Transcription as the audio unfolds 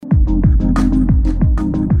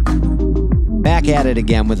Back at it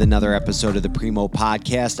again with another episode of the Primo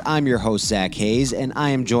Podcast. I'm your host, Zach Hayes, and I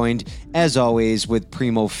am joined, as always, with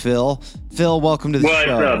Primo Phil. Phil, welcome to the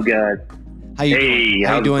show. What's up, guys? How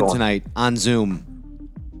you doing tonight on Zoom?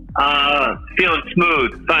 Feeling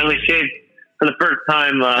smooth. Finally shaved for the first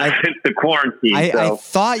time since the quarantine. I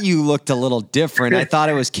thought you looked a little different. I thought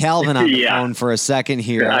it was Calvin on the phone for a second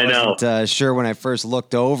here. I wasn't sure when I first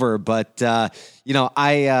looked over, but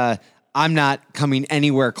I'm not coming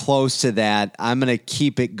anywhere close to that. I'm going to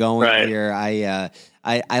keep it going here.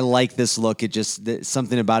 I like this look. It just,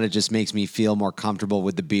 something about it just makes me feel more comfortable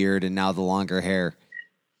with the beard and now the longer hair.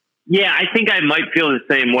 Yeah, I think I might feel the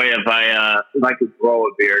same way if I could grow a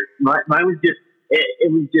beard. Mine was just,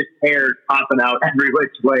 it was just hair popping out every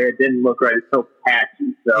which way. It didn't look right. It's so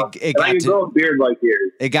patchy. So if I could grow a beard like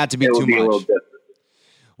yours, it got to be too much. A little different.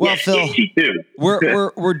 Well, yeah, Phil,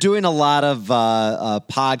 we're doing a lot of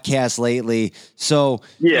podcasts lately, so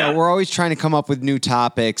we're always trying to come up with new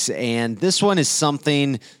topics, and this one is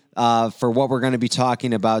something for what we're going to be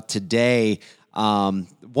talking about today.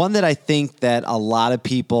 One that I think that a lot of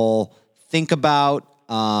people think about,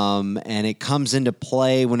 and it comes into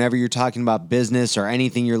play whenever you're talking about business or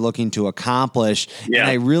anything you're looking to accomplish. Yeah. And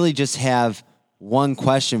I really just have one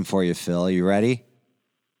question for you, Phil. Are you ready?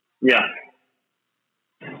 Yeah.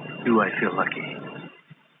 Do I feel lucky?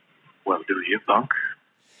 Well, do you, punk?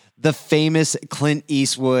 The famous Clint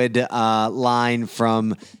Eastwood line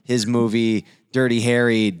from his movie Dirty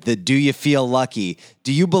Harry, the "Do you feel lucky?"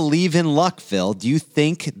 Do you believe in luck, Phil? Do you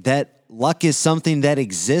think that luck is something that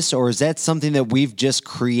exists, or is that something that we've just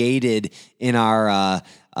created in our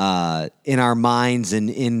minds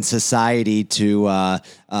and in society to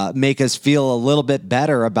make us feel a little bit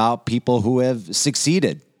better about people who have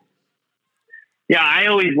succeeded? Yeah, I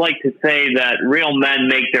always like to say that real men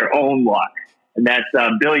make their own luck. And that's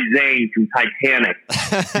Billy Zane from Titanic.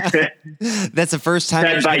 That's the first time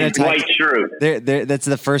there's been a Dwight Schrute. That's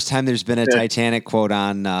the first time there's been a Titanic quote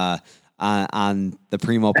on the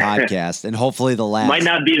Primo Podcast, and hopefully the last. Might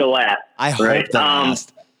not be the last. I hope the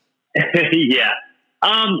last. Yeah.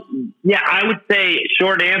 I would say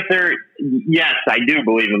short answer, yes, I do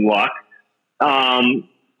believe in luck.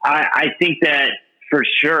 I think that for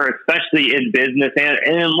sure, especially in business and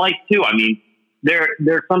in life too. I mean, there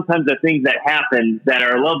sometimes are things that happen that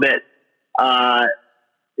are a little bit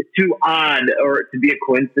too odd or to be a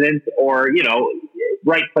coincidence, or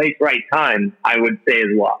right place, right time, I would say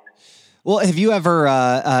is luck. Well, have you ever?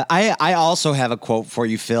 I also have a quote for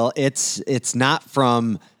you, Phil. It's not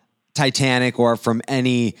from Titanic or from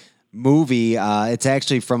any movie. It's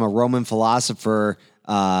actually from a Roman philosopher.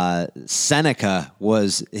 Seneca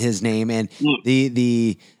was his name, and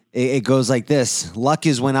it goes like this: luck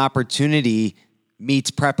is when opportunity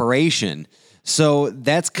meets preparation. So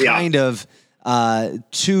that's kind of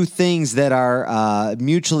two things that are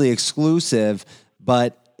mutually exclusive,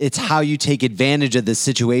 but it's how you take advantage of the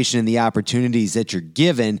situation and the opportunities that you're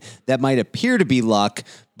given that might appear to be luck,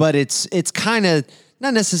 but it's kind of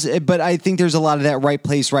not necessarily, but I think there's a lot of that right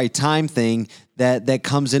place, right time thing that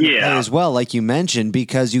comes into play as well, like you mentioned,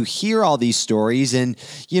 because you hear all these stories, and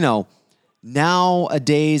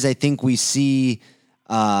nowadays I think we see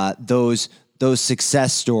those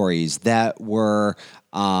success stories that were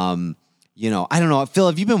I don't know, Phil,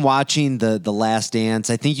 have you been watching the Last Dance?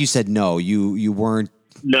 I think you said no, you weren't.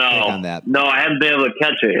 No, on that. No, I haven't been able to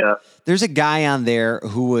catch it yet. There's a guy on there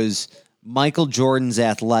who was Michael Jordan's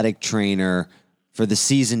athletic trainer for the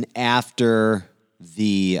season after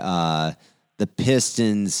the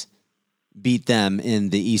Pistons beat them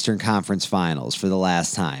in the Eastern Conference Finals for the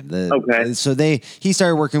last time. So he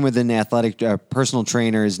started working with an athletic personal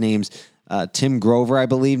trainer. His name's Tim Grover, I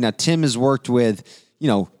believe. Now, Tim has worked with,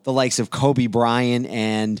 the likes of Kobe Bryant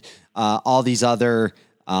and all these other,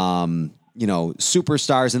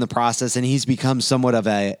 superstars in the process. And he's become somewhat of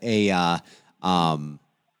a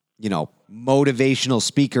motivational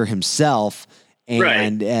speaker himself.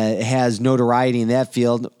 And has notoriety in that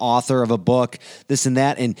field, author of a book, this and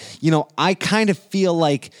that. And, I kind of feel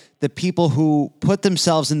like the people who put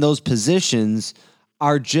themselves in those positions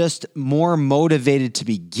are just more motivated to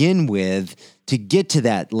begin with to get to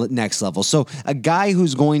that next level. So a guy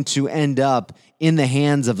who's going to end up in the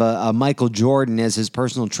hands of a Michael Jordan as his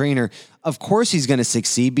personal trainer, of course he's going to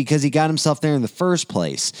succeed because he got himself there in the first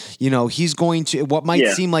place. He's going to, what might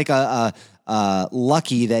seem like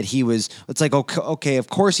lucky that he was, it's like, okay, of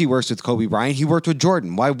course he works with Kobe Bryant. He worked with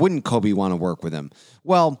Jordan. Why wouldn't Kobe want to work with him?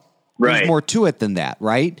 Well, there's more to it than that,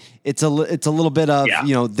 right? It's a little bit of,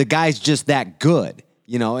 the guy's just that good,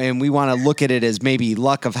 and we want to look at it as maybe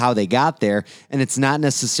luck of how they got there. And it's not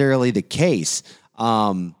necessarily the case.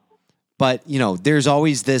 But, there's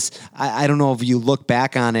always this, I don't know if you look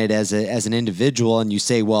back on it as an individual and you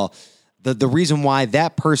say, well, the reason why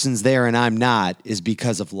that person's there and I'm not is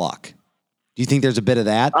because of luck. Do you think there's a bit of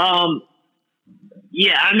that?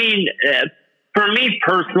 Yeah, I mean, for me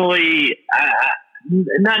personally,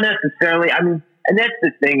 not necessarily. I mean, and that's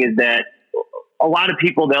the thing is that a lot of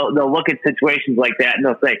people, they'll look at situations like that and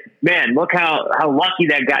they'll say, man, look how lucky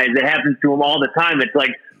that guy is. It happens to him all the time. It's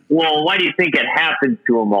like, well, why do you think it happens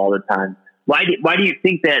to them all the time? Why do you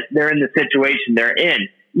think that they're in the situation they're in?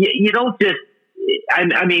 You don't just,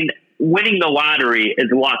 I mean, winning the lottery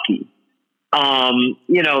is lucky.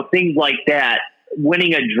 Things like that,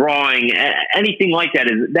 winning a drawing, anything like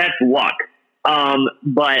that's luck.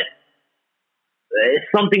 But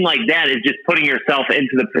something like that is just putting yourself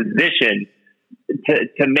into the position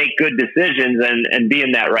to make good decisions and be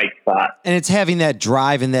in that right spot. And it's having that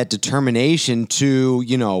drive and that determination to,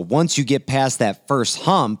 once you get past that first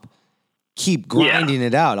hump, keep grinding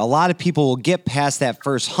it out. A lot of people will get past that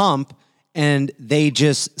first hump and they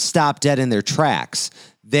just stop dead in their tracks.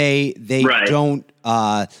 They don't,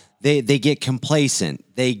 they get complacent.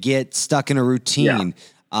 They get stuck in a routine.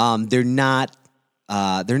 They're not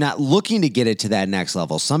looking to get it to that next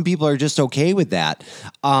level. Some people are just okay with that.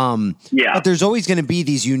 But there's always going to be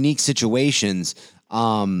these unique situations.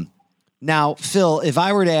 Now, Phil, if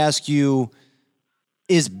I were to ask you,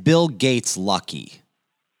 is Bill Gates lucky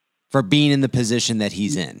for being in the position that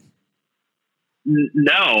he's in?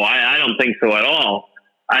 No, I don't think so at all.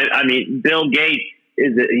 I mean, Bill Gates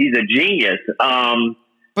he's a genius.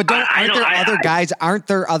 But aren't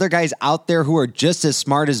there other guys out there who are just as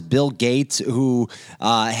smart as Bill Gates who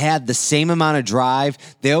had the same amount of drive?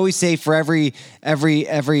 They always say for every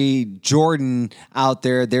Jordan out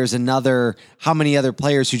there, there's how many other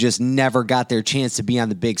players who just never got their chance to be on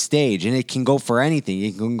the big stage? And it can go for anything.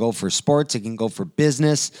 It can go for sports. It can go for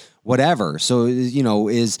business, whatever. So,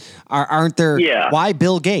 aren't there, why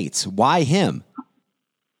Bill Gates? Why him?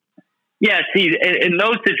 Yeah, see, in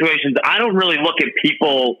those situations, I don't really look at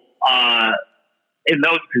people in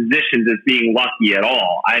those positions as being lucky at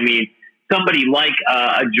all. I mean, somebody like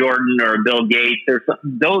a Jordan or a Bill Gates,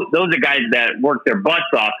 those are guys that work their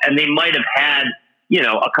butts off, and they might have had,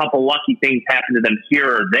 a couple lucky things happen to them here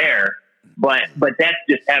or there. But that's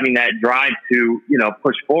just having that drive to,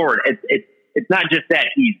 push forward. It's not just that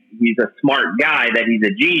he's a smart guy, that he's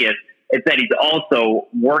a genius. It's that he's also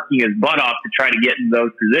working his butt off to try to get in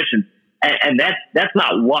those positions. And that's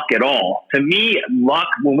not luck at all. To me, luck,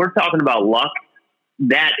 when we're talking about luck,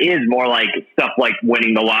 that is more like stuff like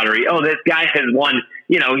winning the lottery. Oh, this guy has won,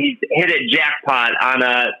 he's hit a jackpot on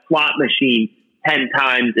a slot machine 10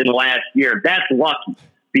 times in the last year. That's lucky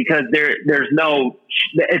because there's no,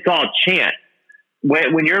 it's all chance.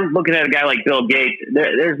 When you're looking at a guy like Bill Gates,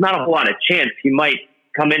 there's not a whole lot of chance. He might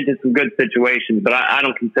come into some good situations, but I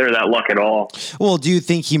don't consider that luck at all. Well, do you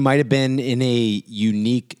think he might have been in a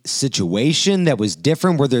unique situation that was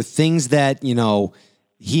different? Were there things that,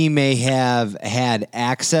 he may have had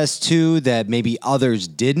access to that maybe others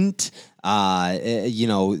didn't?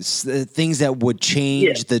 Things that would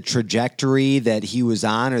change the trajectory that he was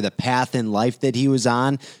on or the path in life that he was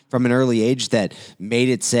on from an early age that made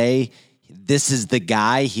it say, this is the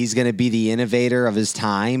guy, he's going to be the innovator of his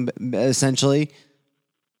time, essentially?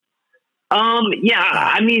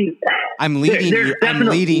 I mean, I'm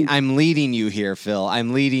leading you here, Phil.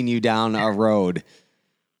 I'm leading you down a road.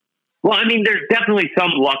 Well, I mean, there's definitely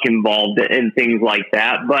some luck involved in things like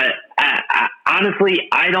that, but honestly,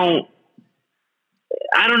 I don't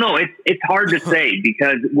know. It's hard to say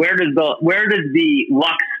because where does the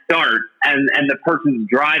luck start and the person's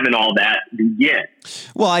drive and all that begin?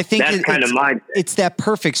 Well, I think that's kind of my thing. It's that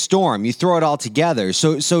perfect storm. You throw it all together.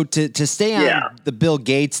 So to stay on the Bill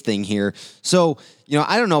Gates thing here. So,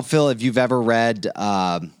 I don't know, Phil, if you've ever read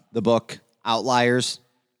the book Outliers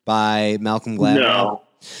by Malcolm Gladwell. No.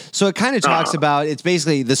 So it kind of talks about, it's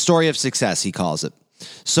basically the story of success, he calls it.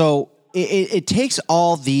 So it takes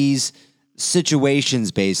all these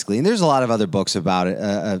situations basically, and there's a lot of other books about it,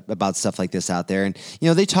 about stuff like this out there. And,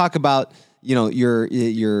 they talk about, your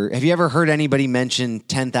have you ever heard anybody mention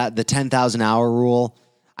the 10,000 hour rule?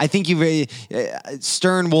 I think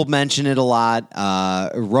Stern will mention it a lot.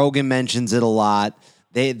 Rogan mentions it a lot.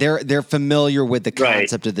 They're familiar with the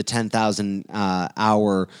concept of the 10,000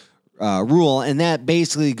 hour rule. And that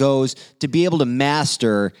basically goes to be able to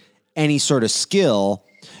master any sort of skill.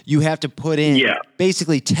 You have to put in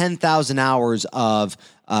basically 10,000 hours of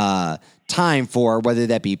time for whether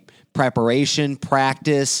that be preparation,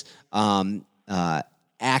 practice,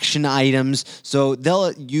 action items. So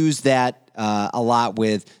they'll use that a lot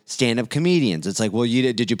with stand-up comedians. It's like, well,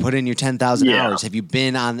 did you put in your 10,000 hours? Have you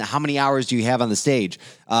been on? How many hours do you have on the stage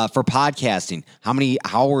for podcasting? How many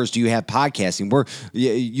hours do you have podcasting?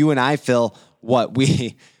 You and I, Phil, what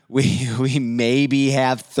we maybe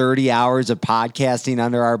have 30 hours of podcasting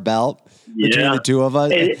under our belt. Between the two of us,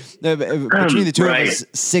 between the two of us,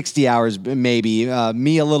 60 hours maybe.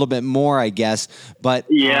 Me a little bit more, I guess. But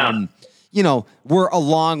we're a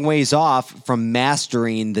long ways off from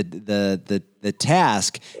mastering the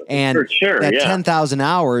task. And for sure, 10,000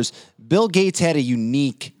 hours, Bill Gates had a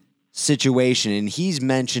unique situation, and he's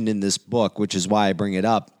mentioned in this book, which is why I bring it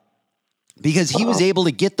up, because he was able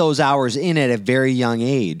to get those hours in at a very young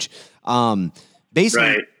age.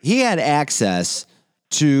 Basically, he had access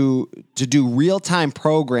to do real-time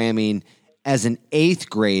programming as an 8th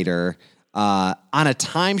grader on a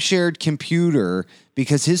time-shared computer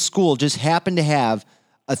because his school just happened to have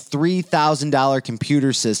a $3,000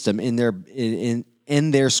 computer system in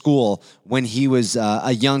their school when he was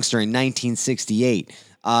a youngster in 1968.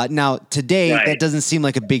 Now, today, that doesn't seem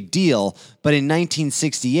like a big deal, but in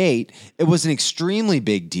 1968, it was an extremely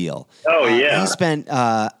big deal. He spent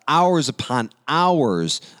hours upon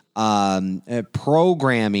hours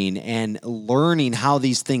programming and learning how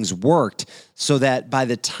these things worked so that by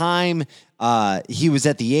the time he was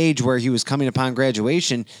at the age where he was coming upon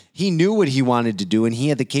graduation, he knew what he wanted to do and he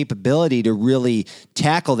had the capability to really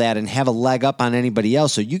tackle that and have a leg up on anybody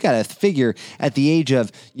else. So you got to figure at the age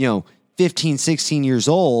of, 15, 16 years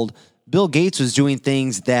old, Bill Gates was doing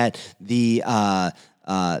things that the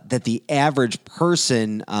average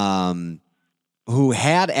person who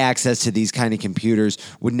had access to these kind of computers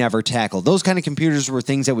would never tackle. Those kind of computers were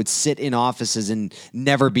things that would sit in offices and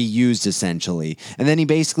never be used, essentially. And then he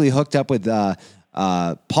basically hooked up with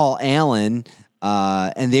Paul Allen,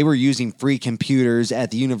 and they were using free computers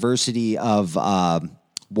at the University of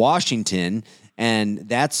Washington. And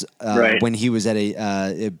that's when he was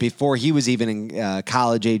at before he was even in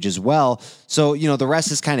college age as well. So, the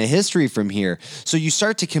rest is kind of history from here. So you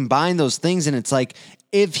start to combine those things, and it's like,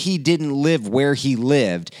 if he didn't live where he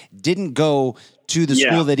lived, didn't go to the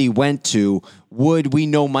school that he went to, would we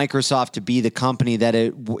know Microsoft to be the company that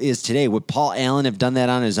it is today? Would Paul Allen have done that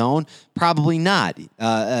on his own? Probably not.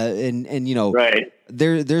 There's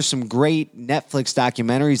some great Netflix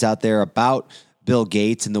documentaries out there about Bill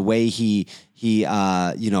Gates and the way he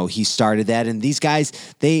started that. And these guys,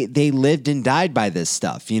 they lived and died by this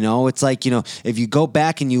stuff. It's like, if you go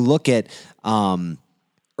back and you look at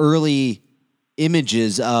early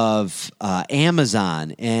images of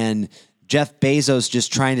Amazon and Jeff Bezos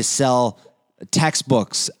just trying to sell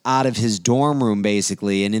textbooks out of his dorm room,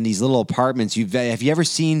 basically, and in these little apartments. Have you ever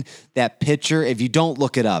seen that picture? If you don't,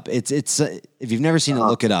 look it up. It's if you've never seen it,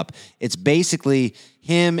 look it up. It's basically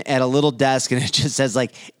him at a little desk, and it just says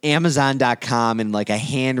like Amazon.com and like a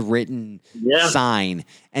handwritten sign,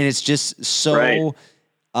 and it's just so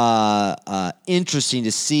interesting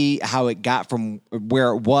to see how it got from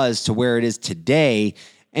where it was to where it is today,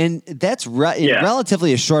 and that's in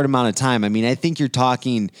relatively a short amount of time. I mean, I think you're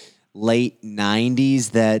talking late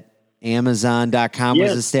 90s that Amazon.com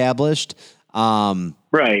was established.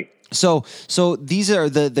 So these are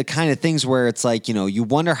the kind of things where it's like, you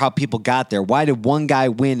wonder how people got there. Why did one guy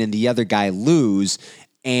win and the other guy lose?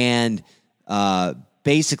 And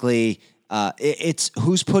basically, it's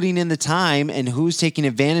who's putting in the time and who's taking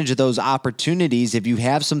advantage of those opportunities. If you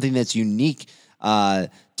have something that's unique to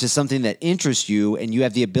something that interests you and you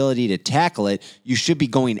have the ability to tackle it, you should be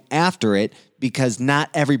going after it, because not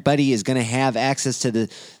everybody is going to have access to the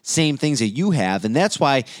same things that you have. And that's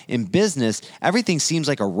why in business, everything seems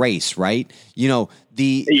like a race, right?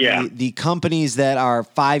 The companies that are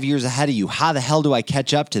 5 years ahead of you, how the hell do I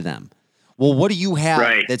catch up to them? Well, what do you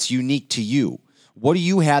have that's unique to you? What do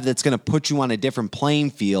you have that's going to put you on a different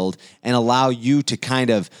playing field and allow you to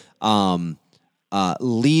kind of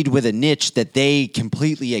lead with a niche that they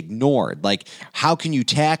completely ignored? Like, how can you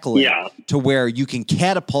tackle it to where you can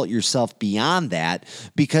catapult yourself beyond that?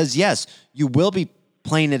 Because yes, you will be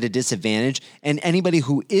playing at a disadvantage, and anybody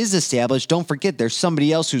who is established, don't forget there's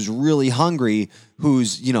somebody else who's really hungry,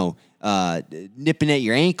 who's, nipping at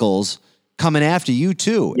your ankles, coming after you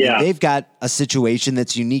too. Yeah. And they've got a situation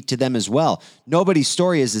that's unique to them as well. Nobody's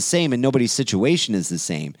story is the same and nobody's situation is the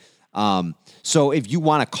same. So if you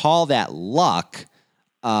want to call that luck,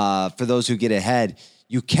 for those who get ahead,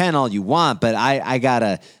 you can all you want, but I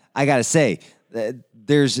gotta say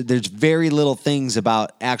there's very little things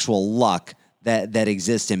about actual luck that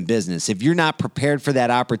exist in business. If you're not prepared for that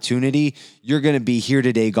opportunity, you're going to be here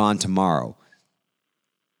today, gone tomorrow.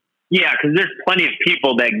 Yeah, because there's plenty of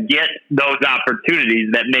people that get those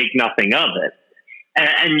opportunities that make nothing of it.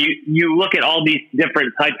 And you look at all these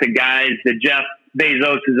different types of guys, the Jeff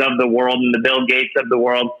Bezoses of the world and the Bill Gates of the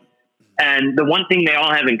world. And the one thing they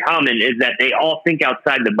all have in common is that they all think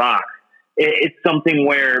outside the box. It's something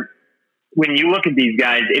where when you look at these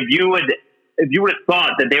guys, if you would have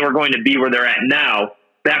thought that they were going to be where they're at now,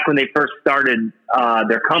 back when they first started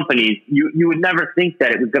their companies, you would never think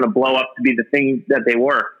that it was going to blow up to be the thing that they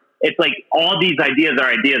were. It's like all these ideas are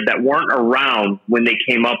ideas that weren't around when they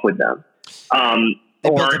came up with them.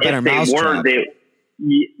 Or if they were,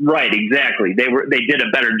 right, exactly. They did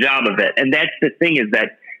a better job of it. And that's the thing, is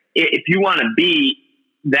that if you want to be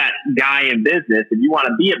that guy in business, if you want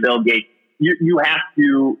to be a Bill Gates, you have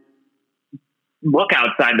to look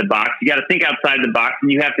outside the box. You got to think outside the box,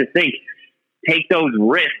 and you have to take those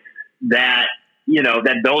risks that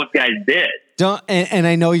those guys did. And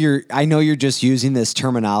I know you're just using this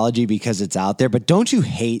terminology because it's out there, but don't you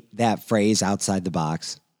hate that phrase, outside the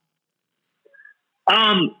box?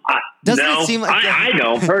 Doesn't it seem like I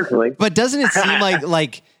know personally, but doesn't it seem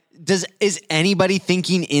like is anybody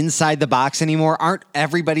thinking inside the box anymore? Aren't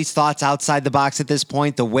everybody's thoughts outside the box at this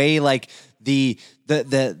point? The way like the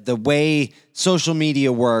way social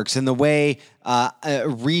media works, and the way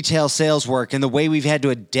retail sales work, and the way we've had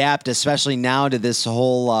to adapt, especially now to this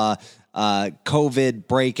whole COVID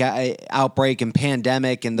outbreak and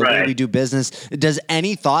pandemic, and the way we do business. Does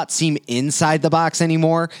any thought seem inside the box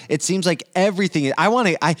anymore? It seems like everything. I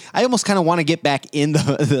almost kind of want to get back in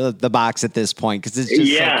the box at this point, because it's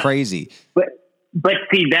just so crazy. But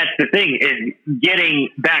see, that's the thing, is getting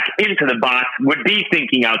back into the box would be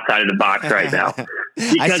thinking outside of the box right now,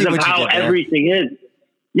 because of how everything is.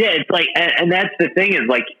 Yeah, it's like, and that's the thing, is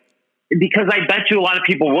like, because I bet you a lot of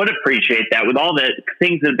people would appreciate that with all the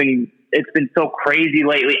things that have been. It's been so crazy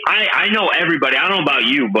lately. I know everybody. I don't know about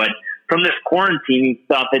you, but from this quarantining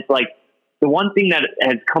stuff, it's like the one thing that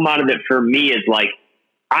has come out of it for me is like,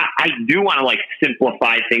 I do want to like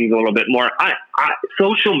simplify things a little bit more.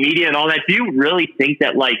 Social media and all that. Do you really think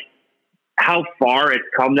that like how far it's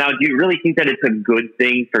come now? Do you really think that it's a good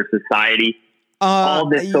thing for society? All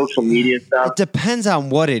this social media stuff. It depends on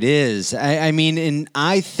what it is. I mean, and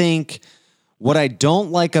I think what I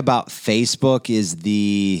don't like about Facebook is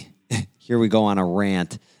here we go on a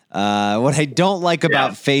rant. What I don't like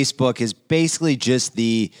about Facebook is basically just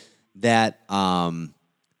that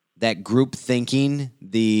group thinking.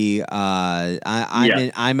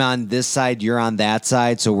 I'm on this side, you're on that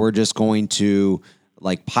side, so we're just going to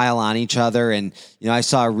like pile on each other. And I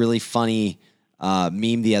saw a really funny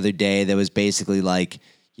meme the other day that was basically like,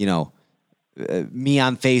 me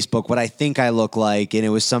on Facebook, what I think I look like, and it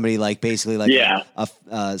was somebody like basically like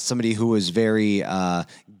somebody who was very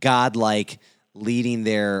godlike, leading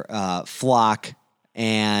their flock,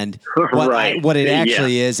 and what it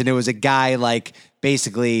actually is, and it was a guy like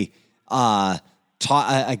basically a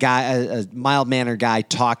mild-mannered guy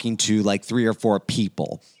talking to like 3 or 4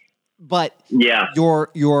 people. But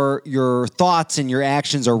your thoughts and your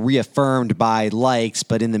actions are reaffirmed by likes,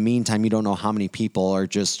 but in the meantime, you don't know how many people are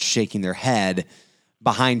just shaking their head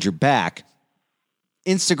behind your back.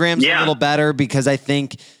 Instagram's a little better because I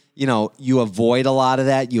think, you avoid a lot of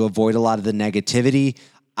that. You avoid a lot of the negativity.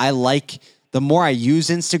 The more I use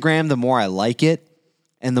Instagram, the more I like it.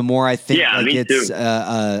 And the more I think it's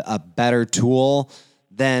a better tool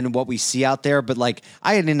than what we see out there. But like,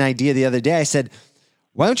 I had an idea the other day. I said,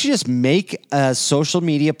 why don't you just make a social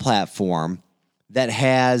media platform that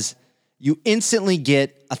you instantly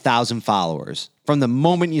get 1,000 followers from the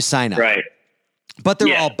moment you sign up. Right. But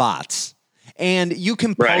they're all bots. And you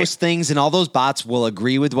can post things, and all those bots will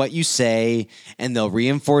agree with what you say, and they'll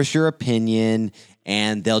reinforce your opinion,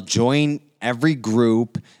 and they'll join every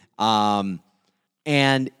group. And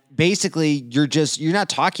basically, you're not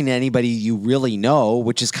talking to anybody you really know,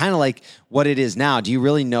 which is kind of like what it is now. Do you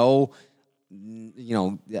really know?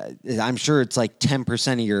 I'm sure it's like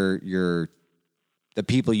 10% of the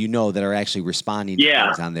people that are actually responding to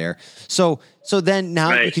things on there. So then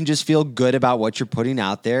now you can just feel good about what you're putting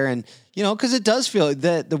out there. And, because it does feel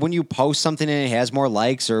that when you post something and it has more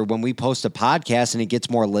likes, or when we post a podcast and it gets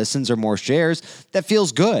more listens or more shares, that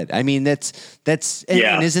feels good. I mean, and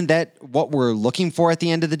isn't that what we're looking for at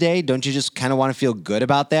the end of the day? Don't you just kind of want to feel good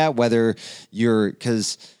about that? Whether you're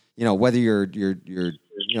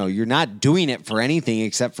not doing it for anything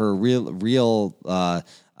except for real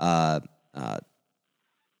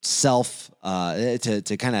self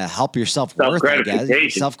to kind of help your self-worth, I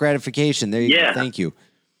guess. Self-gratification. There you go. Thank you.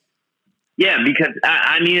 Yeah, because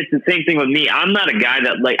I mean, it's the same thing with me. I'm not a guy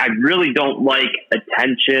that I really don't like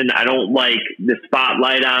attention. I don't like the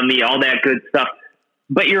spotlight on me, all that good stuff.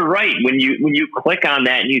 But you're right. When you click on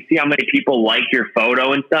that and you see how many people like your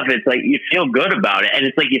photo and stuff, it's like you feel good about it, and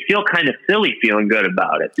it's like you feel kind of silly feeling good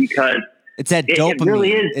about it because it's that dopamine. It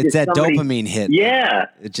really is. It's that dopamine hit. Yeah,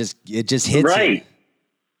 it just hits right. you.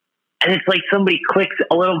 And it's like somebody clicks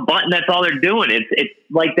a little button. That's all they're doing. It's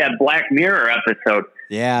like that Black Mirror episode.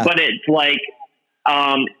 Yeah, but it's like.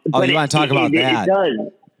 You want to talk about that? It does.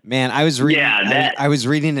 Man, I was reading. Yeah, I was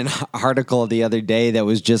reading an article the other day that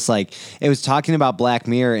was just like it was talking about Black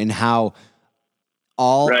Mirror and how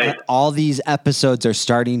all these episodes are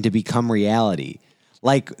starting to become reality.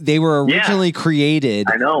 Like they were originally created,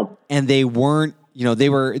 I know, and they weren't. They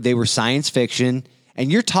were science fiction,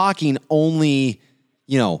 and you're talking only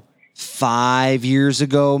 5 years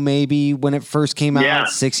ago, maybe when it first came out,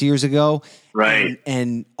 6 years ago, right?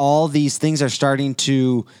 And all these things are starting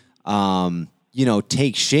to.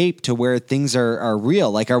 Take shape to where things are real.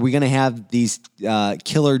 Like, are we going to have these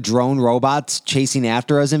killer drone robots chasing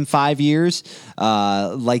after us in 5 years?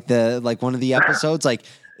 Like one of the episodes, like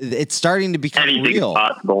it's starting to become real.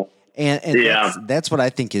 Possible. And that's what I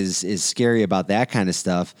think is scary about that kind of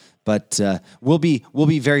stuff. But we'll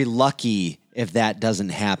be very lucky if that doesn't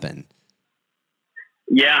happen.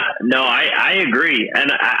 Yeah, no, I agree.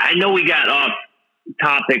 And I know we got off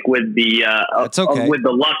topic with the with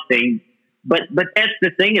the luck thing. But that's the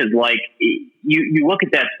thing is like you look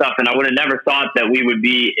at that stuff and I would have never thought that we would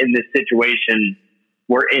be in this situation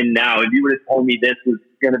we're in now. If you would have told me this was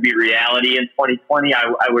going to be reality in 2020, I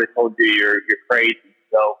would have told you you're crazy.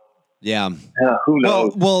 So yeah, who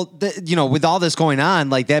knows? Well, with all this going on,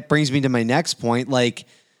 like that brings me to my next point. Like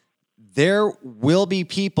there will be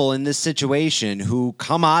people in this situation who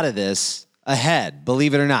come out of this ahead,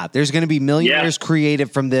 believe it or not. There's going to be millionaires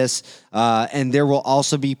created from this, and there will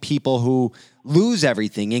also be people who lose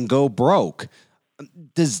everything and go broke.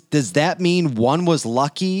 Does that mean one was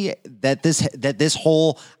lucky that this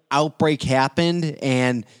whole outbreak happened,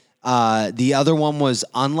 and the other one was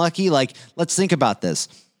unlucky? Like, let's think about this: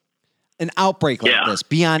 an outbreak like this,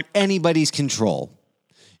 beyond anybody's control.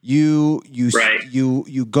 You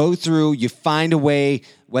go through, you find a way,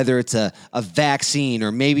 whether it's a vaccine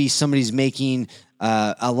or maybe somebody's making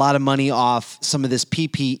a lot of money off some of this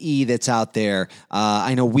PPE that's out there.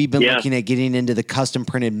 I know we've been looking at getting into the custom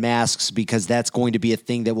printed masks because that's going to be a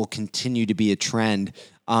thing that will continue to be a trend.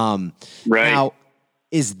 Now,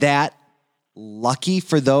 is that lucky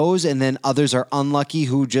for those, and then others are unlucky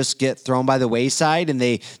who just get thrown by the wayside and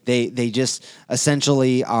they just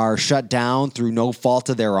essentially are shut down through no fault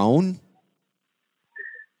of their own?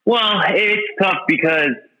 Well, it's tough because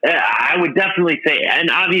I would definitely say, and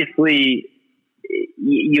obviously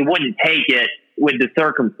you wouldn't take it with the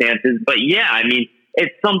circumstances, but yeah, I mean,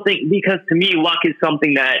 it's something, because to me, luck is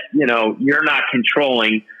something that, you're not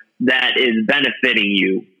controlling, that is benefiting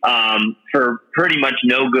you for pretty much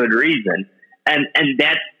no good reason. And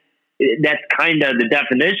that's kind of the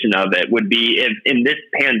definition of it, would be if in this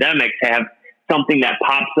pandemic to have something that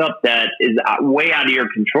pops up that is way out of your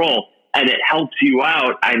control and it helps you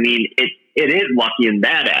out. I mean, it is lucky in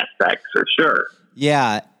that aspect for sure.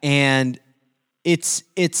 Yeah. And it's,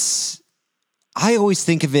 I always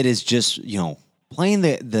think of it as just, playing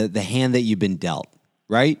the hand that you've been dealt,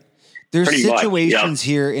 right? There's pretty situations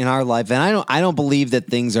here in our life, and I don't believe that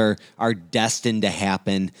things are destined to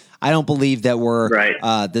happen. I don't believe that we're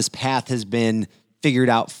this path has been figured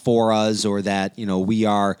out for us, or that we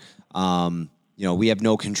are we have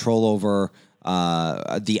no control over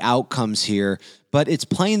the outcomes here. But it's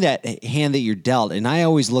playing that hand that you're dealt, and I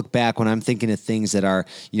always look back when I'm thinking of things that are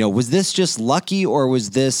was this just lucky, or was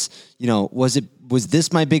this was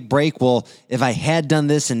this my big break? Well, if I had done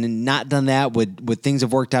this and not done that, would things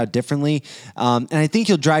have worked out differently? And I think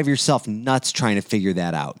you'll drive yourself nuts trying to figure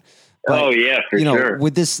that out. But, for sure.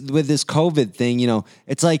 With this COVID thing,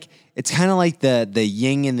 it's like, it's kind of like the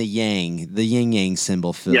yin and the yang, the yin yang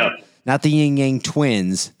symbol, Phil. Yeah. Not the yin yang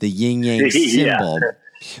twins, the yin yang symbol.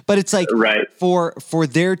 But it's like for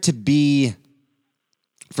there to be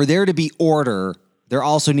order, there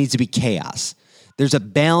also needs to be chaos. There's a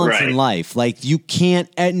balance in life. Like you can't,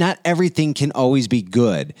 not everything can always be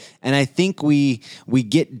good. And I think we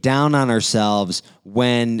get down on ourselves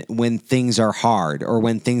when things are hard or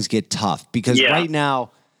when things get tough. Because right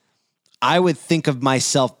now, I would think of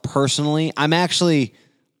myself personally. I'm actually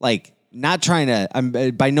like not trying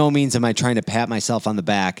to, by no means am I trying to pat myself on the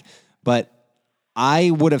back, but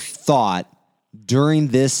I would have thought during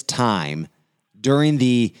this time, during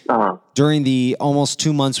the almost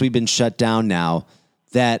 2 months we've been shut down now,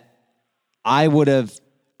 that I would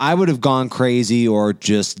have gone crazy or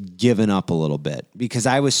just given up a little bit, because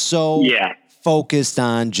I was so focused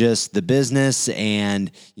on just the business, and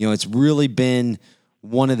it's really been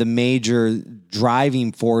one of the major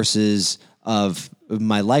driving forces of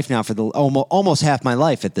my life now for the almost half my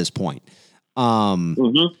life at this point.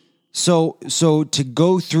 So to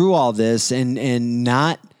go through all this and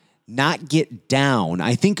not get down.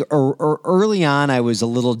 I think early on I was a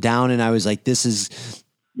little down and I was like, this is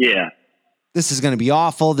going to be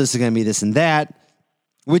awful. This is going to be this and that,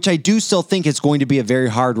 which I do still think it's going to be a very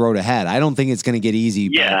hard road ahead. I don't think it's going to get easy.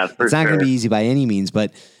 Yeah, it's not going to be easy by any means,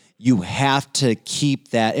 but you have to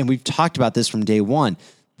keep that. And we've talked about this from day one,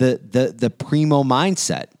 the primo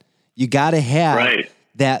mindset. You got to have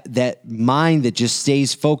that mind that just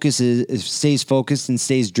stays focused and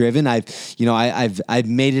stays driven. I've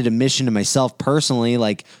made it a mission to myself personally.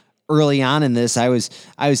 Like early on in this, I was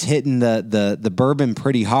hitting the bourbon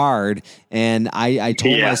pretty hard, and I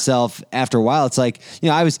told myself after a while, it's like,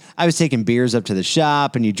 I was taking beers up to the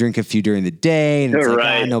shop, and you drink a few during the day, and it's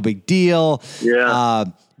like, no big deal. Yeah.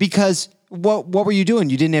 Because what were you doing?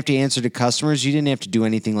 You didn't have to answer to customers. You didn't have to do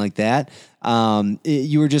anything like that.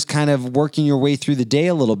 You were just kind of working your way through the day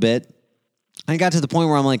a little bit. I got to the point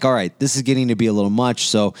where I'm like, all right, this is getting to be a little much.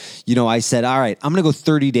 So, I said, all right, I'm going to go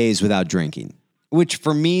 30 days without drinking, which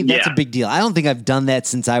for me, that's a big deal. I don't think I've done that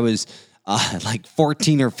since I was like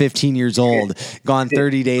 14 or 15 years old, gone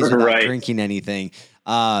 30 days without drinking anything.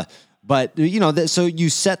 But so you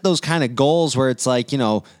set those kind of goals where it's like,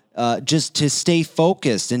 just to stay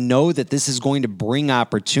focused and know that this is going to bring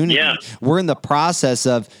opportunity. Yeah. We're in the process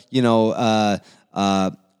of,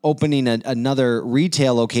 opening another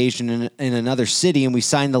retail location in another city, and we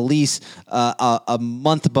signed the lease a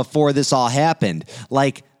month before this all happened.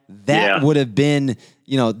 Like that would have been,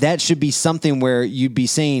 that should be something where you'd be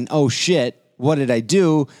saying, oh shit, what did I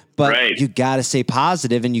do? But you got to stay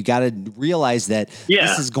positive, and you got to realize that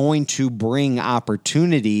this is going to bring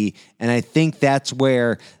opportunity. And I think that's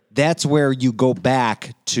where you go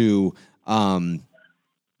back to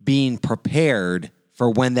being prepared for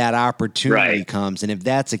when that opportunity comes. And if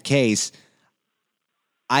that's the case,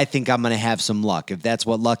 I think I'm going to have some luck. If that's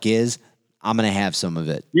what luck is, I'm going to have some of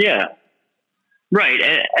it. Yeah. Right.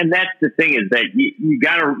 And that's the thing, is that you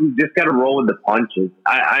just got to roll with the punches.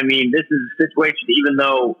 I mean, this is a situation, even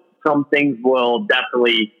though some things will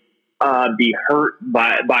definitely be hurt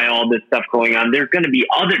by all this stuff going on, there's going to be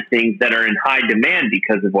other things that are in high demand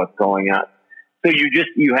because of what's going on. So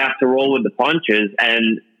you have to roll with the punches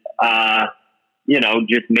and,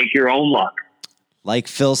 just make your own luck. Like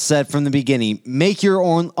Phil said from the beginning, make your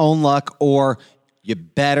own luck, or you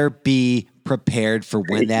better be prepared for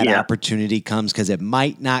when that opportunity comes, because it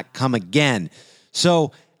might not come again.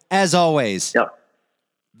 So as always,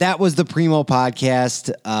 that was the Primo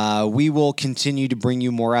Podcast. We will continue to bring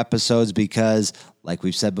you more episodes because, like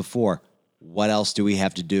we've said before, what else do we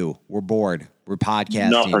have to do? We're bored. We're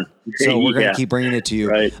podcasting. Nothing. So we're going to keep bringing it to you.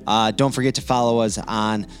 Right. Don't forget to follow us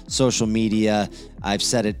on social media. I've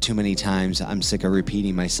said it too many times. I'm sick of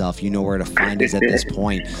repeating myself. You know where to find us at this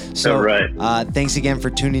point. So thanks again for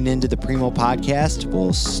tuning in to the Primo Podcast.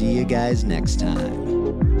 We'll see you guys next time.